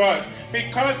available to us.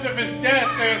 Because of his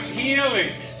death, there's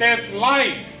healing, there's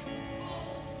life.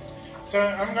 So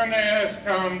I'm going to ask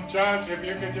Josh if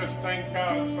you could just thank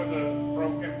God for the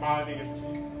broken body of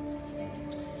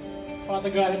Jesus. Father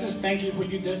God, I just thank you for what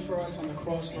you did for us on the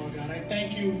cross, Lord God. I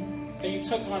thank you that you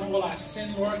took on all our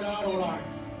sin, Lord God,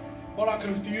 all our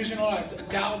confusion, all our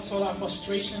doubts, all our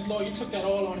frustrations, Lord. You took that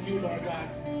all on you, Lord God.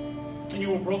 And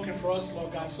you were broken for us,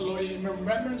 Lord God. So, Lord, in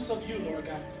remembrance of you, Lord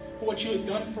God, for what you have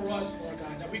done for us, Lord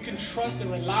God, that we can trust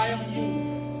and rely on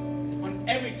you on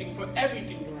everything, for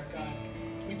everything, Lord God.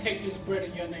 We take this bread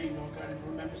in your name, Lord God, in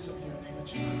remembrance of your name of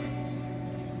Jesus.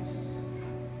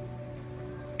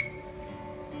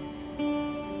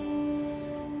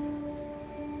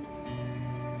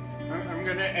 I'm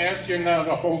going to ask you now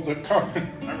to hold the cup.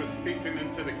 I was speaking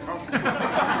into the cup.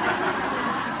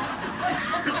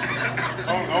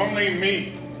 Only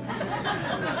me.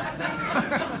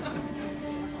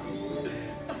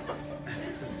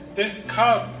 This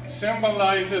cup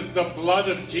symbolizes the blood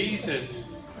of Jesus.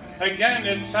 Again,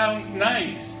 it sounds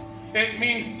nice. It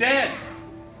means death.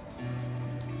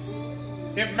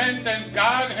 It meant that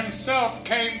God himself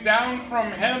came down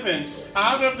from heaven,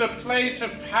 out of the place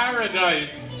of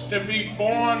paradise, to be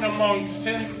born among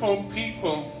sinful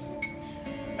people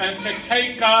and to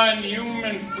take on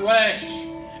human flesh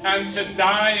and to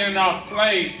die in our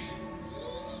place.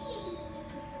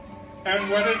 And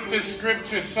what did the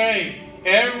scripture say?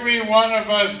 Every one of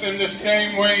us in the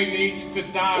same way needs to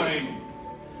die.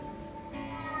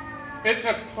 It's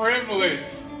a privilege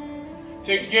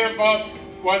to give up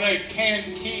what I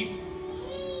can't keep.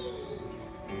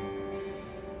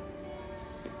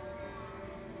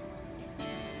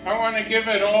 I want to give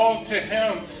it all to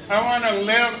him. I want to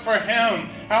live for him.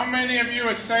 How many of you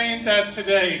are saying that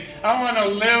today? I want to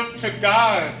live to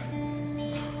God.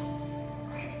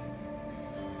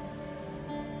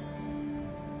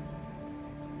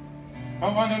 I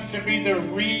want him to be the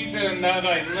reason that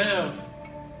I live.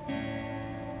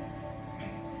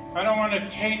 I don't want to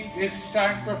take this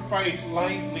sacrifice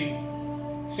lightly.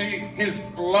 See, his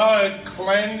blood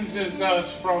cleanses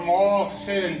us from all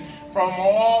sin, from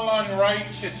all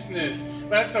unrighteousness.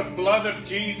 Let the blood of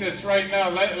Jesus right now,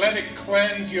 let it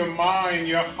cleanse your mind,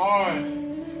 your heart.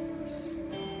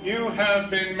 You have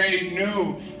been made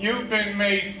new. You've been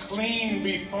made clean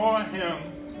before him.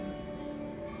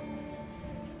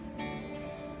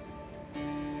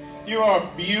 You are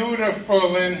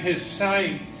beautiful in his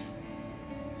sight.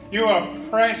 You are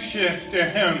precious to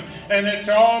him. And it's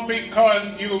all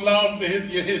because you love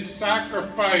his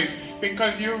sacrifice,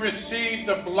 because you received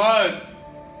the blood.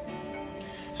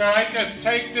 So I just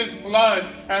take this blood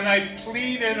and I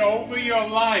plead it over your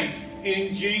life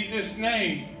in Jesus'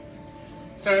 name.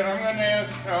 So I'm going to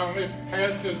ask if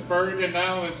Pastors Bird and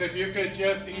Alice, if you could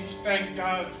just each thank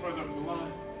God for the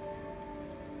blood.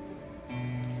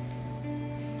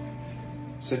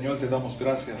 Señor, te damos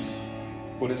gracias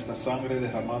por esta sangre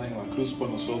derramada en la cruz por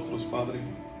nosotros, Padre.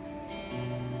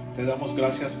 Te damos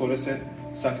gracias por ese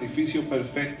sacrificio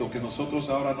perfecto que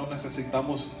nosotros ahora no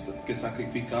necesitamos que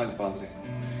sacrificar, Padre.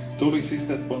 Tú lo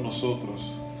hiciste por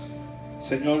nosotros.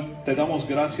 Señor, te damos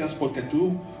gracias porque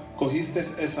tú cogiste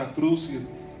esa cruz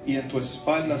y en tu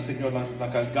espalda, Señor,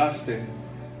 la cargaste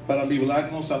para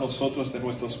librarnos a nosotros de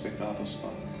nuestros pecados,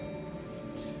 Padre.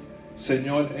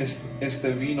 Señor,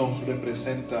 este vino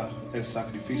representa el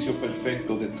sacrificio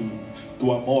perfecto de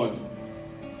tu amor,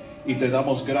 y te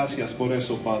damos gracias por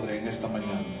eso, Padre, en esta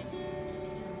mañana.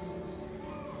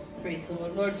 Praise the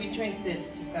Lord. Lord, we drink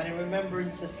this, dear God, in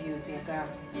remembrance of you, dear God.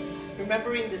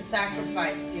 Remembering the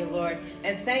sacrifice, dear Lord,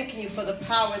 and thanking you for the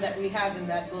power that we have in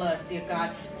that blood, dear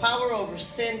God. Power over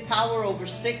sin, power over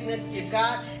sickness, dear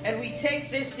God. And we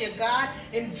take this, dear God,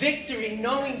 in victory,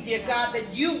 knowing, dear God, that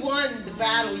you won the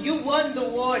battle. You won the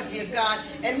war, dear God.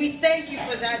 And we thank you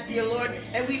for that, dear Lord.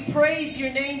 And we praise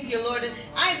your name, dear Lord. And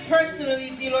I personally,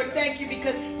 dear Lord, thank you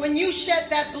because when you shed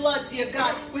that blood, dear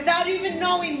God, without even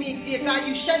knowing me, dear God,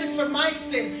 you shed it for my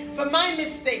sins, for my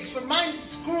mistakes, for my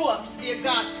screw-ups, dear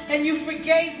God. And you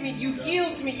forgave me, you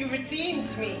healed me, you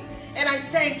redeemed me. And I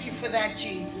thank you for that,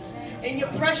 Jesus. In your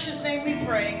precious name we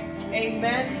pray.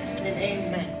 Amen and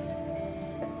amen.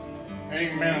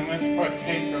 Amen. Let's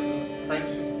partake of the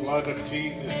precious blood of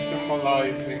Jesus,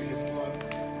 symbolizing his blood.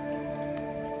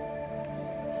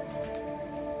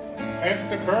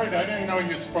 Pastor Bird, I didn't know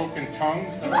you spoke in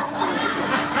tongues. That was good.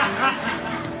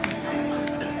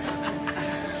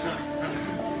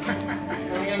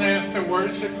 I'm going to ask the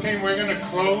worship team, we're going to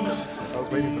close. I was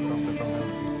waiting for something from him.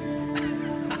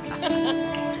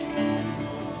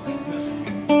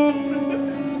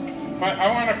 But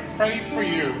I want to pray for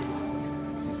you.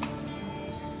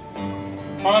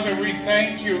 Father, we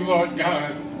thank you, Lord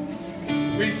God.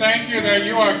 We thank you that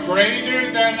you are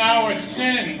greater than our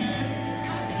sin.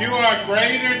 You are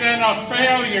greater than our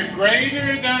failure,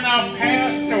 greater than our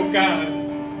past, oh God.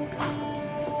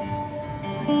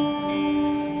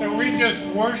 So we just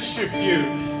worship you.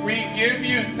 We give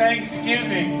you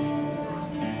thanksgiving.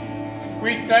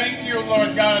 We thank you,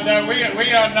 Lord God, that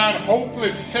we are not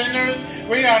hopeless sinners.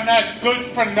 We are not good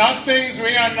for nothings.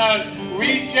 We are not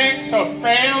rejects or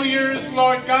failures,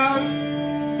 Lord God.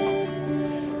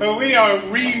 But we are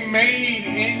remade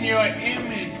in your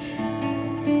image.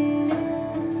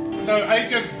 So I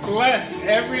just bless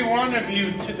every one of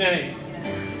you today.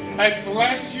 I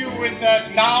bless you with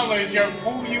that knowledge of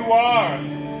who you are.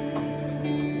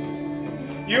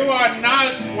 You are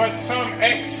not what some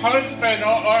ex-husband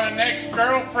or an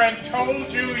ex-girlfriend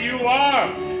told you you are.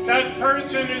 That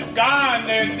person is gone.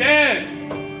 They're dead.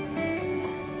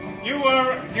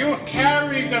 You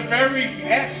carry the very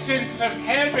essence of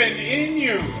heaven in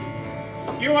you.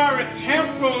 You are a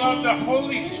temple of the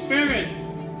Holy Spirit.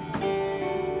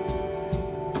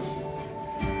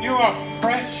 You are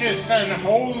precious and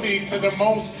holy to the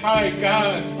Most High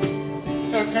God.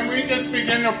 So can we just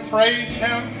begin to praise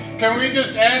him? Can we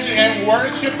just end in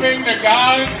worshiping the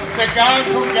God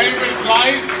who gave his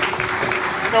life,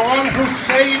 the one who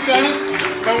saved us,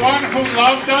 the one who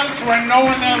loved us when no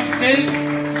one else did?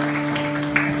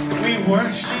 We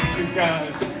worship you,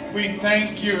 God. We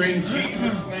thank you in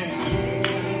Jesus' name.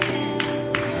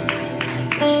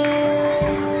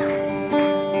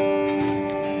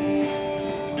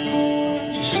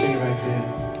 Just stay right there.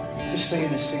 Just stay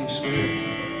in the same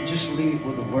spirit. Just leave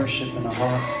with the worship in the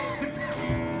hearts.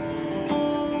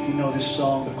 If you know this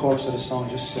song, the chorus of the song,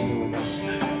 just sing it with us.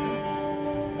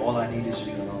 All I need is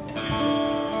you, Lord.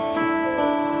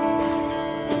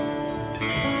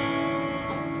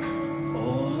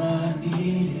 All I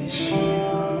need is you.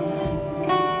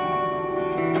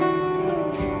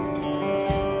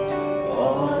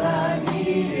 All I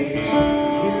need is you,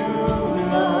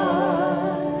 Lord.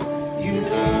 You,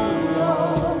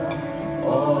 Lord.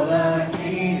 All I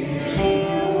need is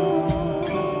you.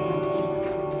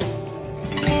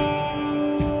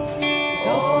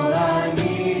 All I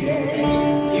need is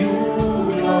you,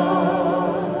 Lord.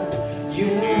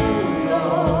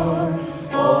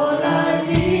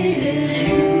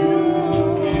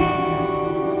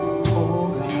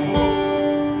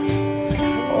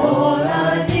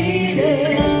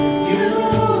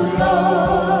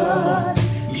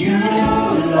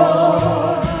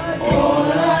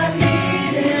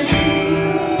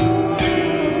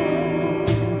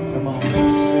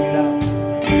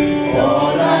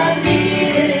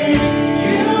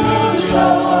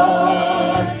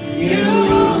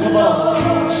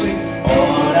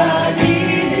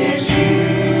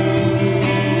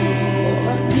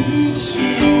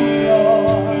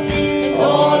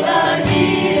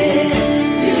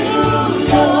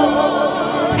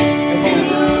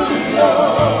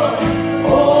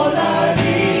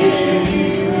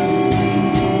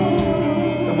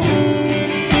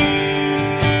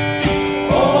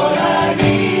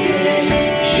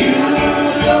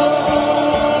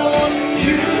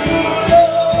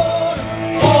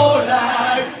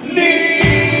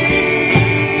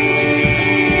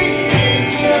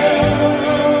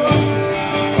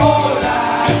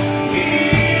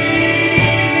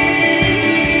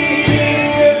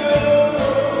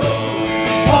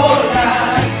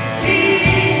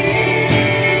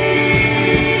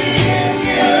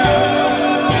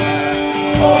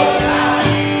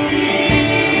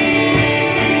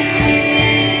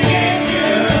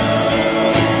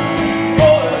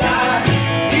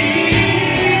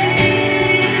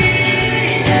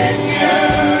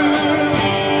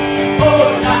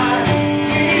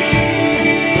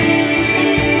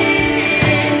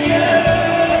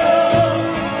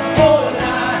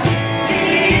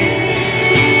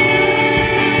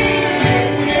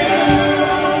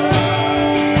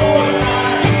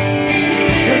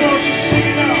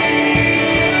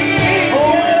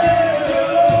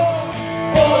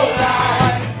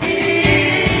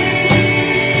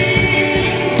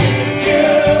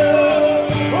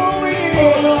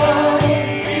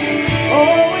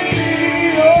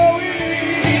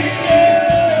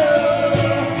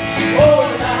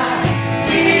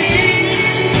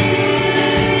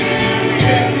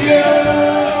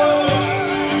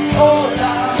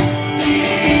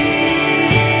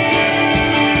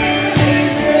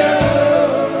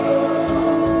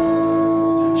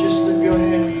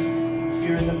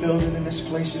 building in this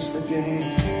place, just lift your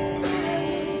hands.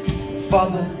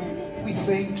 Father, we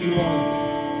thank you,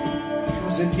 Lord,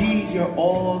 because indeed you're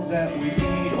all that we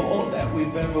need, all that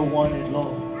we've ever wanted,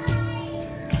 Lord.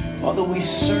 Father, we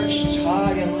searched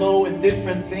high and low in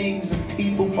different things and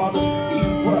people, Father,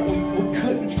 but we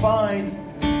couldn't find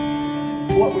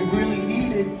what we really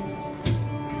needed.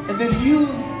 And then you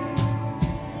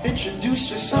introduced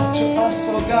yourself to us,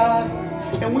 oh God,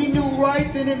 and we knew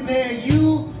right then and there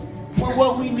you were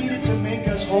what we needed to make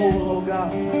us whole, oh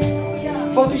God.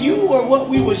 Father, you were what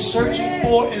we were searching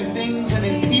for in things and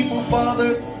in people,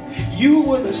 Father. You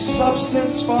were the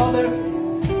substance, Father.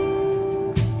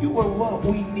 You were what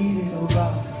we needed, oh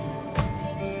God.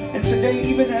 And today,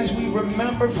 even as we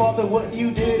remember, Father, what you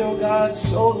did, oh God,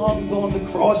 so long ago on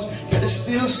the cross, that is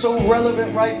still so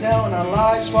relevant right now in our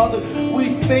lives, Father, we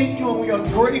thank you and we are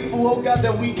grateful, oh God,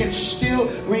 that we can still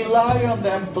rely on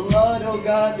that blood, oh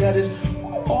God, that is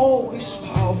always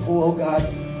powerful, oh God.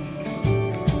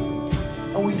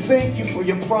 And we thank you for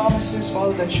your promises,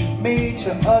 Father, that you've made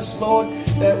to us, Lord,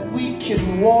 that we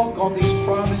can walk on these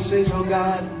promises, oh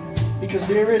God, because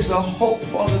there is a hope,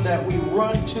 Father, that we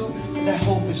run to, and that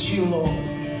hope is you, Lord.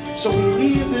 So we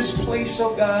leave this place,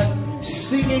 oh God,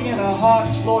 singing in our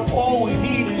hearts, Lord, all we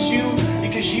need is you,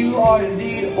 because you are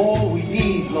indeed all we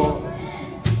need, Lord.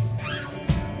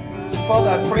 Father,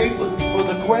 I pray for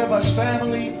the Cuevas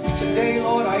family today,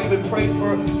 Lord. I even pray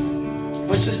for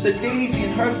Sister Daisy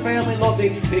and her family, Lord.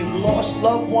 They've lost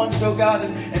loved ones, oh God,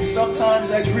 and sometimes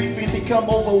that grief can become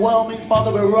overwhelming,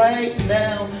 Father. But right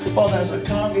now, Father, as a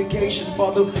congregation,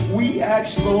 Father, we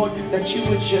ask, Lord, that you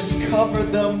would just cover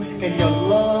them in your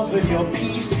love and your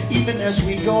peace, even as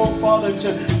we go, Father,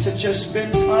 to just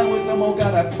spend time with them, oh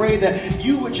God. I pray that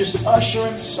you would just usher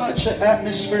in such an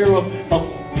atmosphere of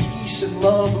peace and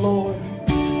love, Lord.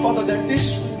 Father, that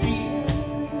this would be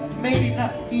maybe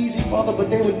not easy, Father, but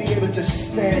they would be able to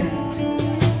stand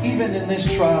even in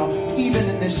this trial, even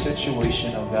in this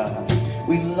situation, oh God.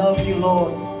 We love you,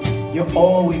 Lord. You're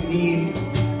all we need.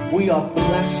 We are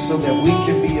blessed so that we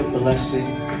can be a blessing.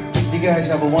 You guys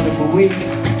have a wonderful week.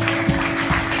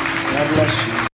 God bless you.